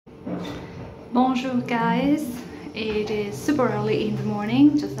Bonjour guys, it is super early in the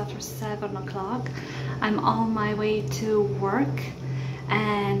morning, just after 7 o'clock. I'm on my way to work,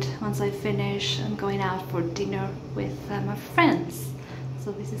 and once I finish I'm going out for dinner with my friends.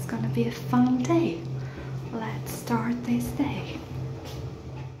 So this is gonna be a fun day. Let's start this day.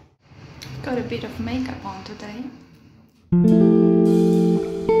 Got a bit of makeup on today.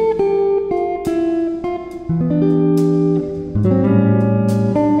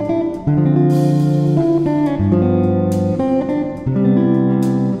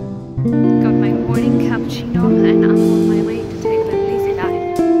 Got my morning cappuccino and I'm on my way to take the Lizzie live.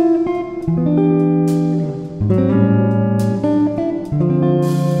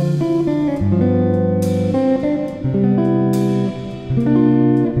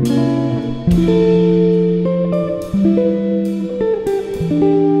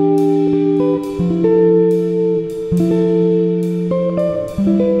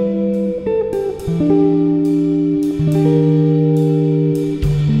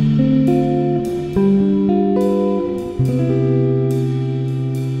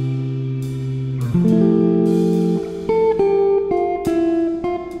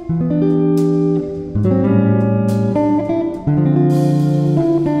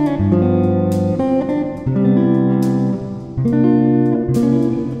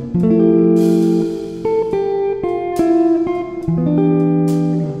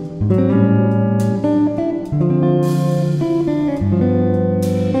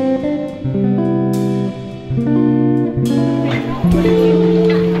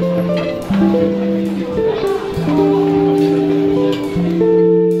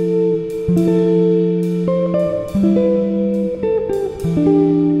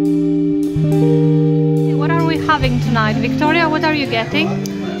 Tonight, Victoria, what are you getting?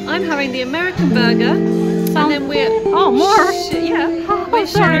 I'm having the American burger, and then we're more. We're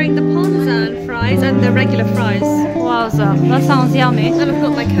sharing the Parmesan fries and the regular fries. Wowza, that sounds yummy. And I've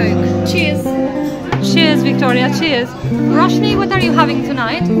got my Coke. Cheers. Cheers, Victoria. Cheers. Roshni, what are you having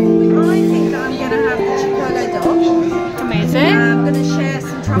tonight? I think that I'm gonna have the chocolate dog. Amazing. I'm gonna share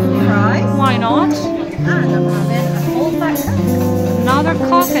some truffle fries. Why not? And I'm having a full fat Coke. Another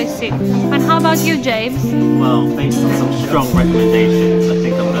Coke, I see. And how about you, James? Well, based on some strong recommendations, I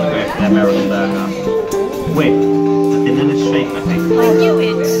think I'm going to go for the American burger with a vanilla shake, I think. I knew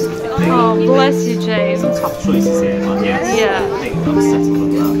it. Oh, bless you, James. Some tough choices here, but yes, Yeah. I think I'm settled on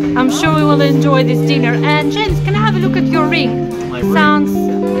that. I'm sure we will enjoy this dinner. And James, can I have a look at your ring? My ring?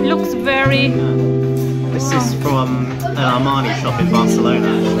 It looks very... This is from an Armani shop in Barcelona,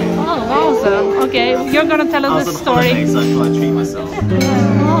 actually. Oh, wowza. Okay, you're gonna tell us the story. I was on holiday, so I thought I'd treat myself.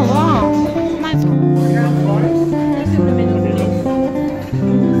 Oh, wow. Nice.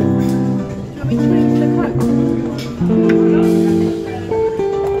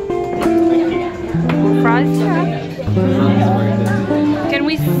 Fries? Yeah. Can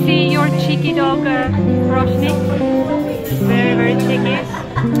we see your cheeky dog, Roshni? Very, very cheeky.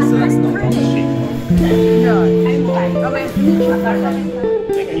 So that's not one sheep.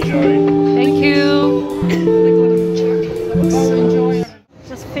 Thank you.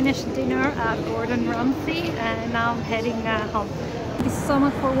 Just finished dinner at Gordon Ramsay and now I'm heading home. Thank you so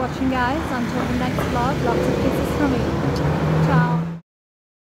much for watching, guys. Until the next vlog, lots of kisses from me.